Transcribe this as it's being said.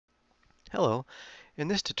Hello. In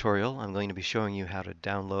this tutorial, I'm going to be showing you how to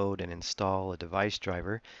download and install a device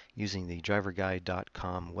driver using the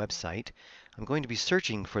DriverGuide.com website. I'm going to be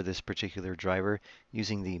searching for this particular driver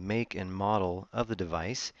using the make and model of the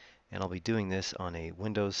device, and I'll be doing this on a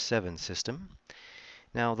Windows 7 system.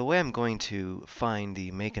 Now, the way I'm going to find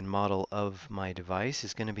the make and model of my device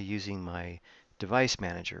is going to be using my device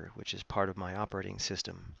manager, which is part of my operating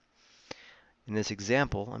system. In this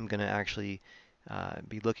example, I'm going to actually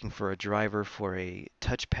be looking for a driver for a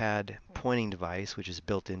touchpad pointing device which is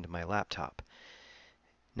built into my laptop.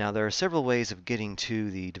 Now there are several ways of getting to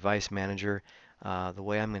the device manager. The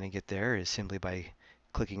way I'm going to get there is simply by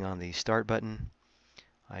clicking on the Start button.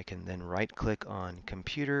 I can then right click on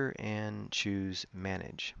Computer and choose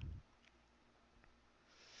Manage.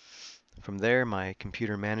 From there, my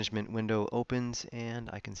computer management window opens and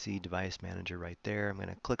I can see Device Manager right there. I'm going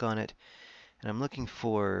to click on it and I'm looking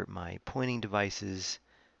for my pointing devices.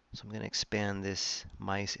 So I'm going to expand this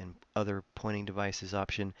mice and other pointing devices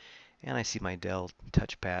option, and I see my Dell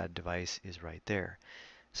touchpad device is right there.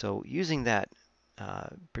 So using that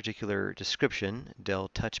particular description,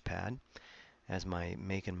 Dell touchpad, as my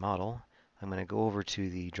make and model, I'm going to go over to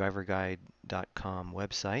the driverguide.com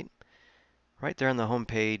website. Right there on the home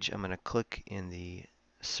page, I'm going to click in the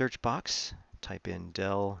search box, type in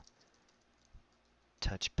Dell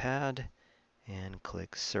touchpad, and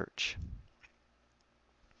click search.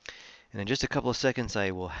 And in just a couple of seconds,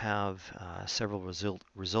 I will have several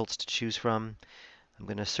results to choose from. I'm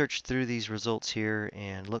going to search through these results here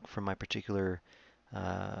and look for my particular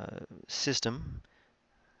system,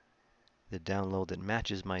 the download that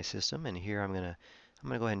matches my system. And here I'm going to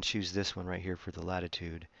go ahead and choose this one right here for the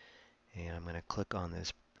latitude. And I'm going to click on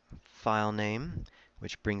this file name,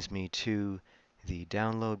 which brings me to the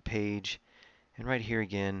download page. And right here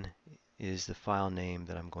again is the file name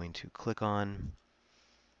that I'm going to click on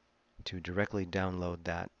to directly download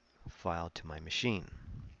that file to my machine.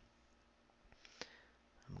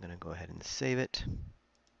 I'm going to go ahead and save it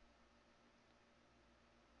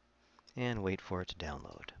and wait for it to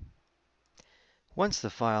download. Once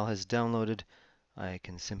the file has downloaded, I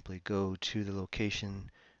can simply go to the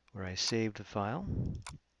location where I saved the file,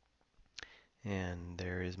 and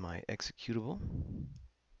there is my executable.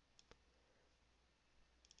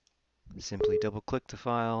 Simply double-click the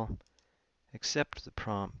file, accept the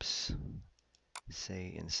prompts,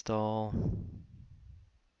 say install.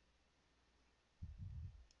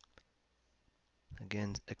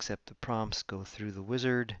 Again, accept the prompts, go through the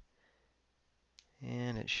wizard,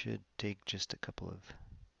 and it should take just a couple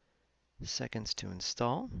of seconds to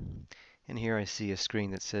install. And here I see a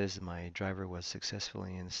screen that says my driver was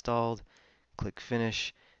successfully installed. Click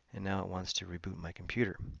Finish, and now it wants to reboot my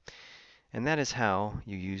computer. And that is how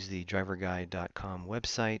you use the DriverGuide.com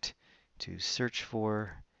website to search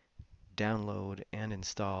for, download, and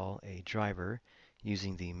install a driver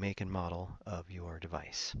using the make and model of your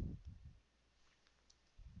device.